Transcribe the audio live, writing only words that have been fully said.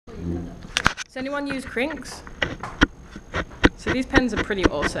Does anyone use crinks? So these pens are pretty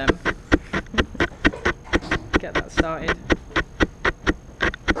awesome. Get that started.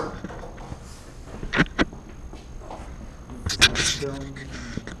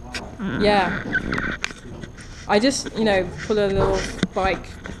 Yeah. I just, you know, put a little bike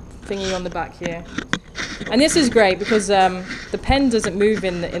thingy on the back here. And this is great because the pen doesn't move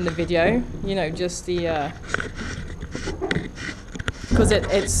in the video, you know, just the because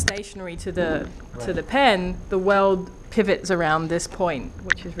it's stationary to the pen. The world pivots around this point,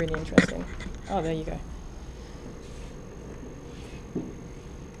 which is really interesting. Oh, there you go.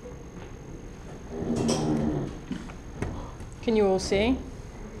 Can you all see?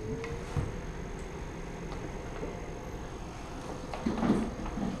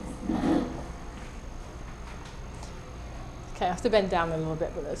 Okay, I have to bend down a little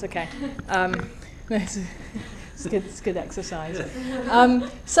bit, but that's okay. It's good exercise.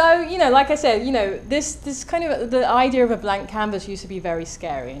 So, you know, like I said, you know, this kind of, the idea of a blank canvas used to be very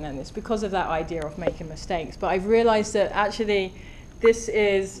scary, and it's because of that idea of making mistakes. But I've realized that actually it's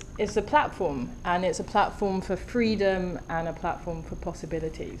a platform, and it's a platform for freedom and a platform for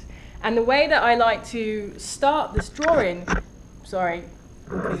possibilities. And the way that I like to start this drawing, sorry,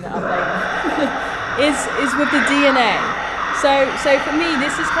 I'll clean that up later, is with the DNA. So for me,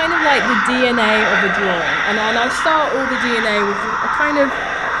 this is kind of like the DNA of the drawing, and I start all the DNA with a kind of,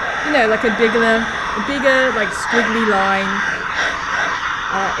 you know, like a bigger like squiggly line.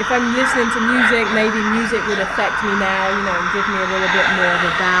 If I'm listening to music, maybe music would affect me now, you know, and give me a little bit more of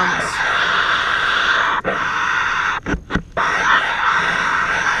a bounce.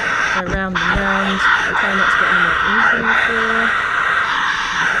 Go round and round. Try not to get any more ink on the floor.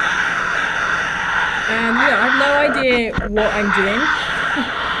 And you know, I have no idea what I'm doing,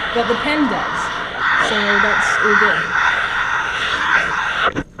 but the pen does. So that's all good.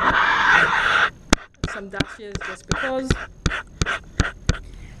 Some dashes just because.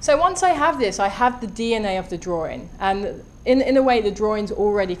 So once I have this, I have the DNA of the drawing, and in a way the drawing's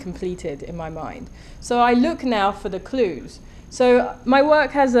already completed in my mind. So I look now for the clues. So my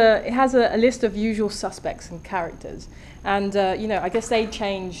work has a list of usual suspects and characters, and you know, I guess they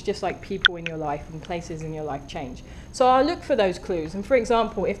change just like people in your life and places in your life change. So I'll look for those clues, and for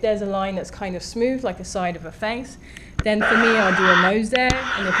example, if there's a line that's kind of smooth, like a side of a face, then for me I'll do a nose there,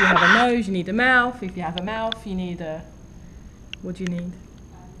 and if you have a nose, you need a mouth. If you have a mouth, you need a, what do you need?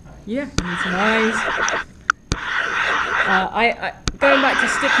 Yeah, you need some eyes. Going back to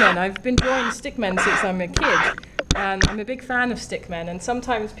stickmen, I've been drawing stickmen since I'm a kid, and I'm a big fan of stickmen. And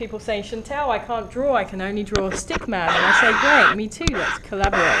sometimes people say, Shantell, I can't draw, I can only draw a stickman. And I say, great, me too, let's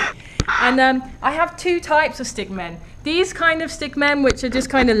collaborate. And I have two types of stickmen. These kind of stickmen, which are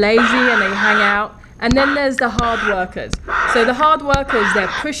just kind of lazy and they hang out. And then there's the hard workers. So the hard workers, they're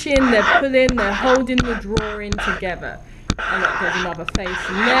pushing, they're pulling, they're holding the drawing together. And look, there's another face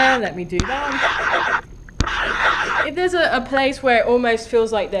in there, let me do that. If there's a place where it almost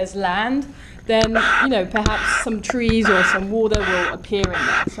feels like there's land, then, you know, perhaps some trees or some water will appear in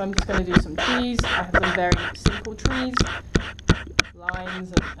there. So I'm just going to do some trees. I have some very simple trees,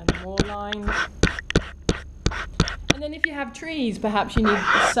 lines and more lines. And then if you have trees, perhaps you need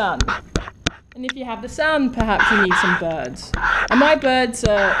the sun. And if you have the sun, perhaps you need some birds. And my birds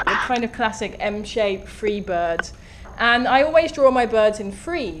are kind of classic M-shaped free birds. And I always draw my birds in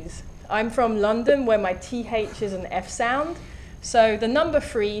threes. I'm from London, where my TH is an F sound. So the number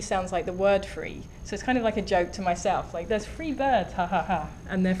 3 sounds like the word free. So it's kind of like a joke to myself, like there's 3 birds, ha ha ha,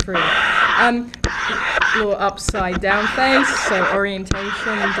 and they're free. Little upside down face, so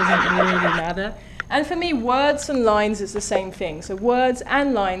orientation doesn't really matter. And for me, words and lines is the same thing. So words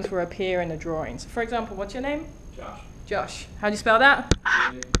and lines will appear in the drawing. So for example, what's your name? Josh. Josh. How do you spell that?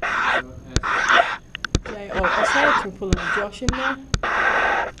 J-O-S-H. We'll put a little Josh in there.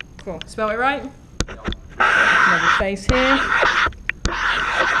 Cool. Spell it right? Another face here.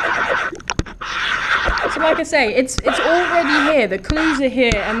 So like I say, it's already here. The clues are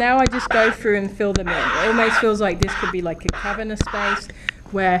here, and now I just go through and fill them in. It almost feels like this could be like a cavernous space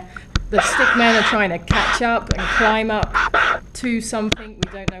where the stickmen are trying to catch up and climb up to something.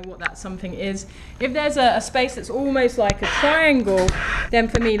 We don't know what that something is. If there's a space that's almost like a triangle, then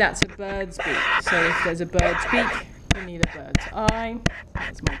for me that's a bird's beak. So if there's a bird's beak, you need a bird's eye.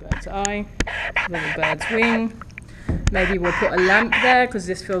 That's my bird's eye. Little bird's wing. Maybe we'll put a lamp there because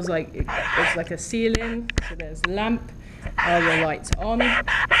this feels like it's like a ceiling. So there's the lamp. Are the lights on?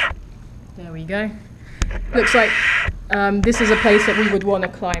 There we go. Looks like this is a place that we would want to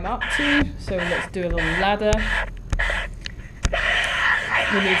climb up to. So let's do a little ladder.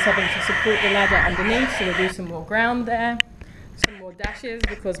 We need something to support the ladder underneath, so we'll do some more ground there. Some more more dashes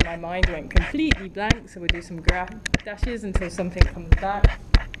because my mind went completely blank. So we'll do some dashes until something comes back.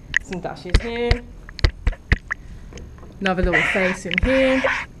 Some dashes here. Another little face in here.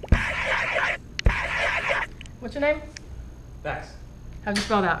 What's your name? Max. How do you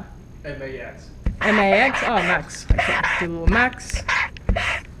spell that? M-A-X. M-A-X? Oh, Max. Okay, do a little Max.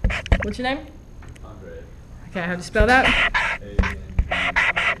 What's your name? Andre. Okay, how do you spell that?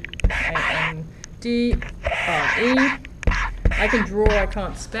 A-N-D-R-E. I can draw, I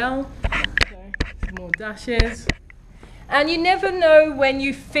can't spell. Okay, some more dashes. And you never know when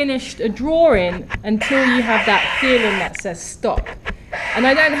you finished a drawing until you have that feeling that says stop. And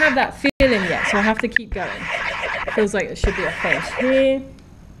I don't have that feeling yet, so I have to keep going. Feels like there should be a face here.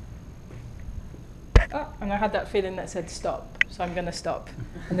 Oh, and I had that feeling that said stop, so I'm going to stop.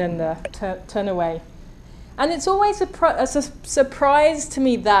 And then turn away. And it's always a surprise to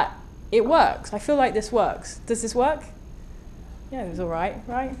me that it works. I feel like this works. Does this work? Yeah, it was all right,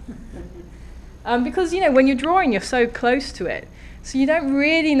 right? Because, you know, when you're drawing, you're so close to it. So you don't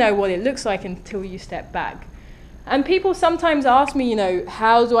really know what it looks like until you step back. And people sometimes ask me, you know,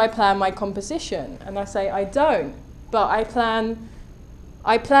 how do I plan my composition? And I say, I don't. But I plan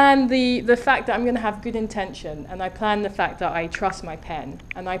the fact that I'm going to have good intention. And I plan the fact that I trust my pen.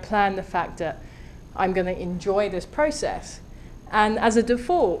 And I plan the fact that I'm going to enjoy this process. And as a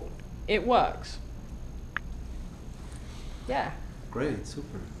default, it works. Yeah. Great,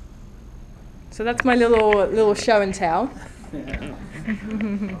 super. So that's my little show and tell.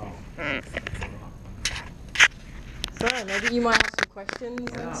 So maybe you might have some questions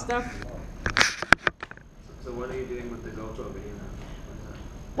and stuff. So what are you doing with the GoPro video now?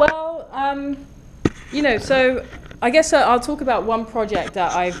 Well, you know, so I guess I'll talk about one project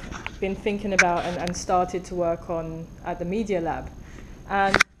that I've been thinking about and started to work on at the Media Lab.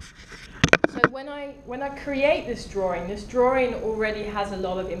 And so when I create this drawing already has a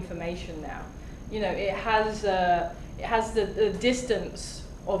lot of information now. You know, it has the distance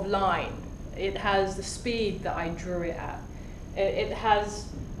of line. It has the speed that I drew it at. It has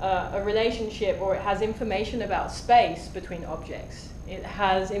a relationship, or it has information about space between objects. It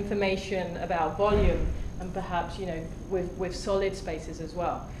has information about volume and perhaps, you know, with solid spaces as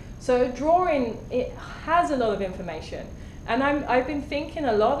well. So drawing, it has a lot of information. And I've been thinking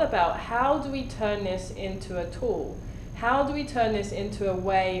a lot about how do we turn this into a tool? How do we turn this into a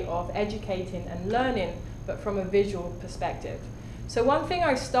way of educating and learning, but from a visual perspective? So one thing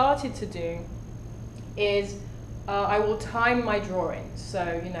I started to do is I will time my drawings.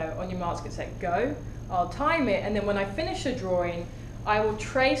 So, you know, on your marks, get set, go. I'll time it, and then when I finish a drawing, I will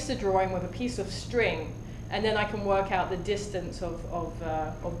trace the drawing with a piece of string, and then I can work out the distance of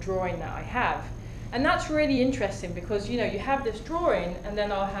drawing that I have. And that's really interesting because, you know, you have this drawing, and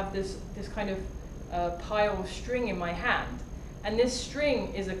then I'll have this kind of pile of string in my hand. And this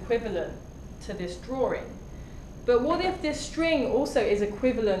string is equivalent to this drawing. But what if this string also is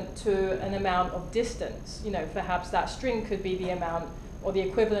equivalent to an amount of distance? You know, perhaps that string could be the amount or the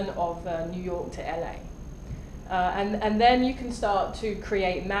equivalent of New York to LA. And then you can start to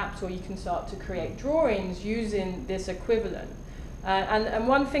create maps, or you can start to create drawings using this equivalent. And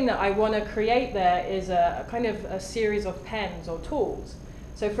one thing that I want to create there is a kind of a series of pens or tools.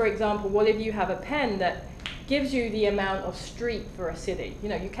 So for example, what if you have a pen that gives you the amount of street for a city? You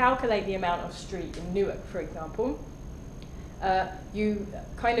know, you calculate the amount of street in Newark, for example. You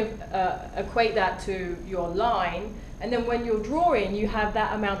kind of equate that to your line, and then when you're drawing, you have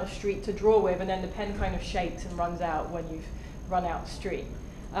that amount of street to draw with, and then the pen kind of shakes and runs out when you've run out of street.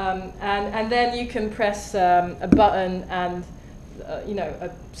 And then you can press a button, and you know,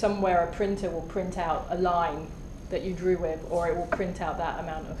 somewhere a printer will print out a line that you drew with, or it will print out that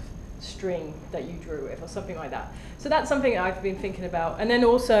amount of string that you drew with, or something like that. So that's something that I've been thinking about. And then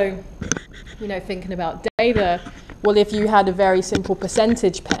also, you know, thinking about data. Well, if you had a very simple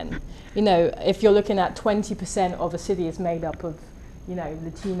percentage pen, you know, if you're looking at 20% of a city is made up of, you know,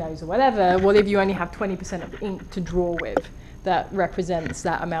 Latinos or whatever, what if you only have 20% of ink to draw with that represents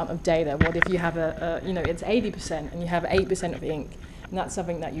that amount of data? What if you have you know, it's 80% and you have 8% of ink, and that's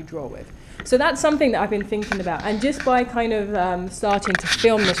something that you draw with? So that's something that I've been thinking about. And just by kind of starting to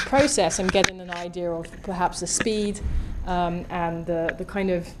film this process, I'm getting an idea of perhaps the speed and the kind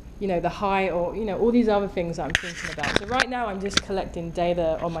of, you know, the high, or, you know, all these other things that I'm thinking about. So right now I'm just collecting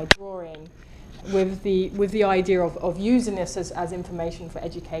data on my drawing with the idea of using this as information for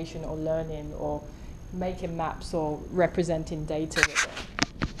education or learning, or making maps or representing data with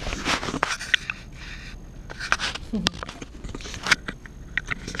it.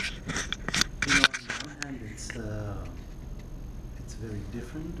 You know, on one hand, it's very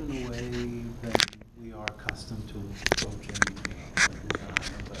different in a way than we are accustomed to approaching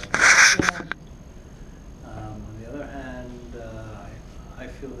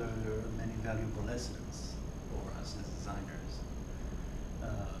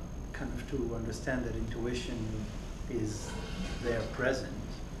to understand that intuition is there present.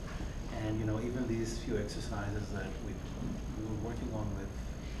 And even these few exercises that we were working on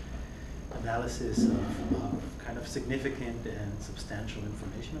with analysis of kind of significant and substantial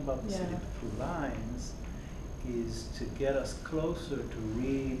information about the city through lines is to get us closer to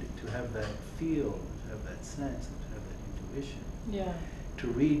read, to have that feel, to have that sense, and to have that intuition. Yeah. To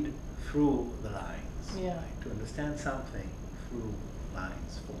read through the lines, Yeah. right? To understand something through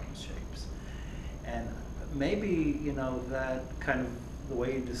lines, forms, shapes. And maybe, that kind of the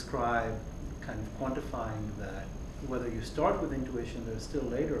way you describe kind of quantifying that, whether you start with intuition, there's still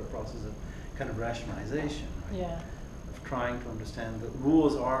later a process of kind of rationalization, right? Yeah. Of trying to understand that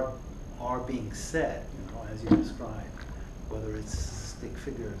rules are being set, as you described, whether it's stick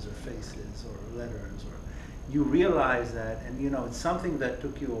figures or faces or letters, or you realize that, and it's something that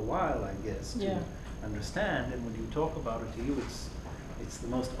took you a while, I guess, to understand. And when you talk about it to you, it's the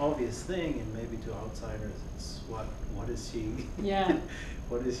most obvious thing, and maybe to outsiders, it's what is she? Yeah.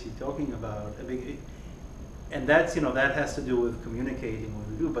 What is she talking about? I mean, and that's that has to do with communicating what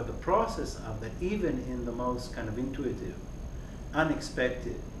we do. But the process of that, even in the most kind of intuitive,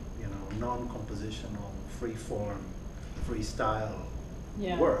 unexpected, non-compositional, free form, freestyle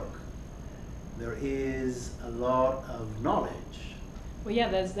work, there is a lot of knowledge. Well, yeah,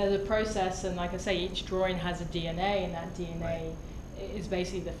 there's a process, and like I say, each drawing has a DNA, and that DNA is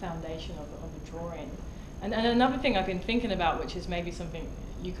basically the foundation of a drawing. And another thing I've been thinking about, which is maybe something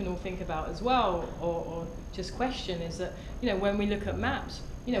you can all think about as well, or just question, is that, when we look at maps,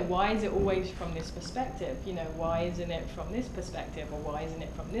 why is it always from this perspective? Why isn't it from this perspective, or why isn't it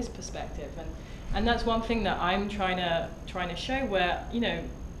from this perspective? And that's one thing that I'm trying to show, where,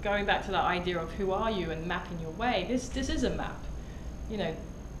 going back to that idea of who are you and mapping your way, this is a map,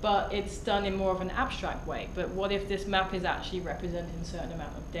 but it's done in more of an abstract way. But what if this map is actually representing a certain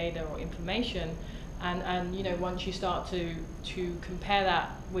amount of data or information? And once you start to compare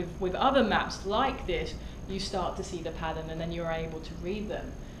that with other maps like this, you start to see the pattern, and then you're able to read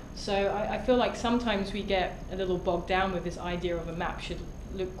them. So I feel like sometimes we get a little bogged down with this idea of a map should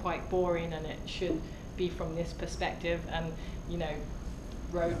look quite boring, and it should be from this perspective, and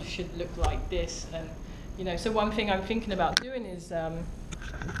road should look like this. And so one thing I'm thinking about doing is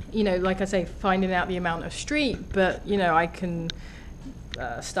like I say, finding out the amount of street, but I can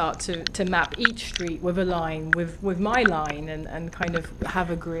start to map each street with a line, with my line, and kind of have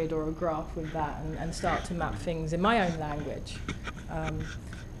a grid or a graph with that, and start to map things in my own language.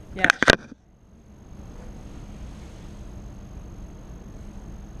 Yeah.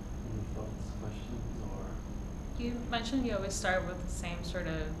 Any thoughts, questions, or? You mentioned you always start with the same sort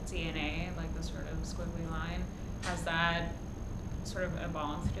of DNA, like the sort of squiggly line. Has that sort of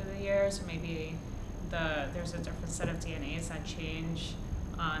evolved through the years, or maybe there's a different set of DNAs that change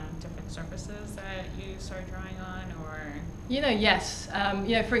on different surfaces that you start drawing on, or? Yes.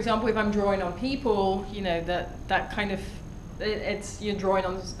 For example, if I'm drawing on people, that kind of, you're drawing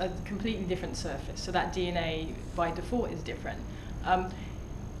on a completely different surface, so that DNA by default is different.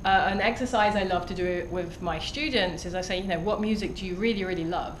 An exercise I love to do with my students is I say, what music do you really, really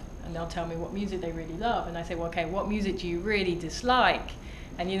love? And they'll tell me what music they really love. And I say, well, okay, what music do you really dislike?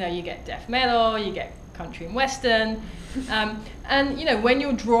 And you get death metal, you get country and western. And when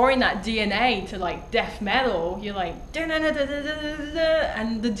you're drawing that DNA to like death metal, you're like,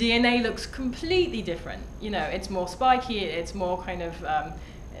 and the DNA looks completely different. It's more spiky, it's more kind of,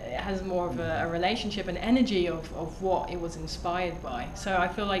 it has more of a relationship and energy of what it was inspired by. So I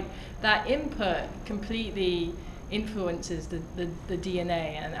feel like that input completely influences the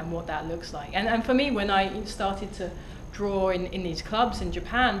DNA and what that looks like. And for me, when I started to draw in these clubs in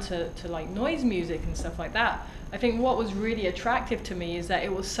Japan to like noise music and stuff like that, I think what was really attractive to me is that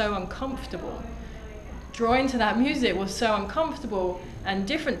it was so uncomfortable. Drawing to that music was so uncomfortable and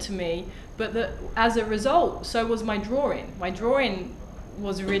different to me, but as a result, so was my drawing. My drawing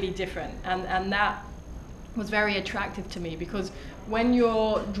was really different, and that was very attractive to me, because when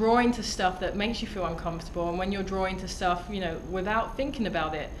you're drawing to stuff that makes you feel uncomfortable, and when you're drawing to stuff, without thinking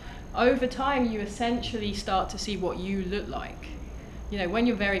about it, over time you essentially start to see what you look like. When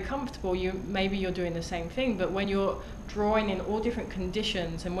you're very comfortable, maybe you're doing the same thing, but when you're drawing in all different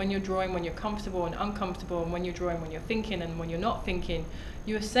conditions, and when you're drawing when you're comfortable and uncomfortable, and when you're drawing when you're thinking and when you're not thinking,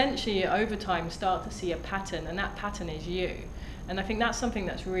 you essentially over time start to see a pattern, and that pattern is you. And I think that's something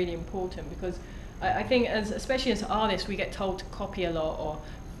that's really important, because I think especially as artists, we get told to copy a lot, or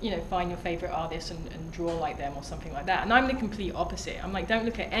find your favorite artist and draw like them or something like that. And I'm the complete opposite. I'm like, don't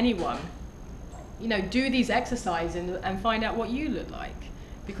look at anyone. Do these exercises and find out what you look like.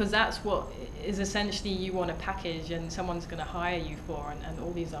 because that's what is essentially you want a package and someone's going to hire you for, and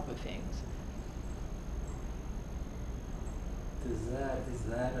all these other things. Does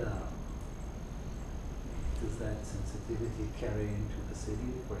that sensitivity carry into the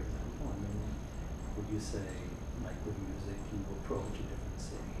city, for example? I mean, would you say, like with music, you approach a different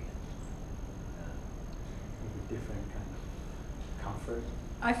city and with a different kind of comfort?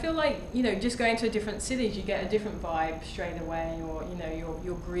 I feel like, you know, just going to different cities, you get a different vibe straight away, or, you know,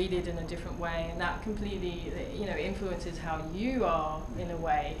 you're greeted in a different way, and that completely, you know, influences how you are in a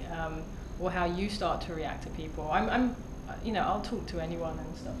way, or how you start to react to people. I'm you know, I'll talk to anyone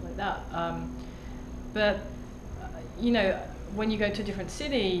and stuff like that. But you know, when you go to a different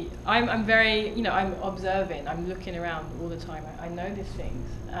city, I'm very, you know, I'm observing, I'm looking around all the time. I notice things,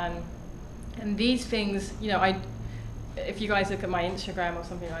 and these things, you know, if you guys look at my Instagram or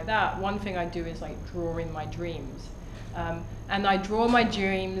something like that, one thing I do is like draw in my dreams. And I draw my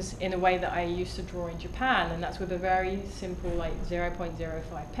dreams in a way that I used to draw in Japan, and that's with a very simple like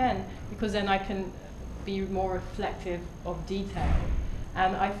 0.05 pen, because then I can be more reflective of detail.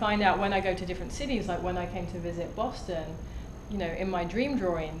 And I find out when I go to different cities, like when I came to visit Boston, you know, in my dream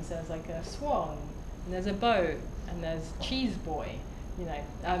drawings there's like a swan, and there's a boat, and there's cheese boy, you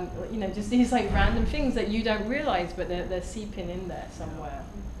know, just these like random things that you don't realize, but they're seeping in there somewhere.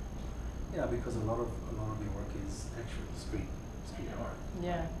 Yeah, because a lot of your work is actual street art.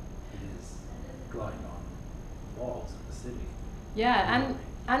 Yeah. It is drawing on walls of the city. Yeah,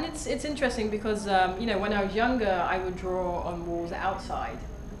 and it's interesting because you know, when I was younger, I would draw on walls outside,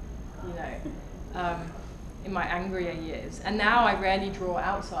 you know, in my angrier years, and now I rarely draw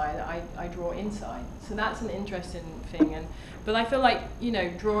outside. I draw inside. So that's an interesting thing. But I feel like, you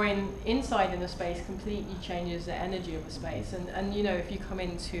know, drawing inside in a space completely changes the energy of a space. And you know, if you come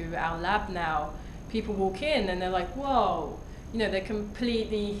into our lab now, people walk in and they're like, whoa, you know, they're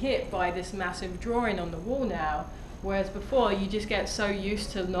completely hit by this massive drawing on the wall now. Whereas before, you just get so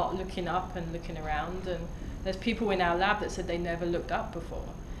used to not looking up and looking around. And there's people in our lab that said they never looked up before.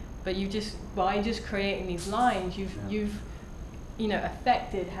 But by just creating these lines, you've you know,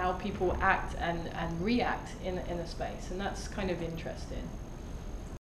 affected how people act and react in a space, and that's kind of interesting.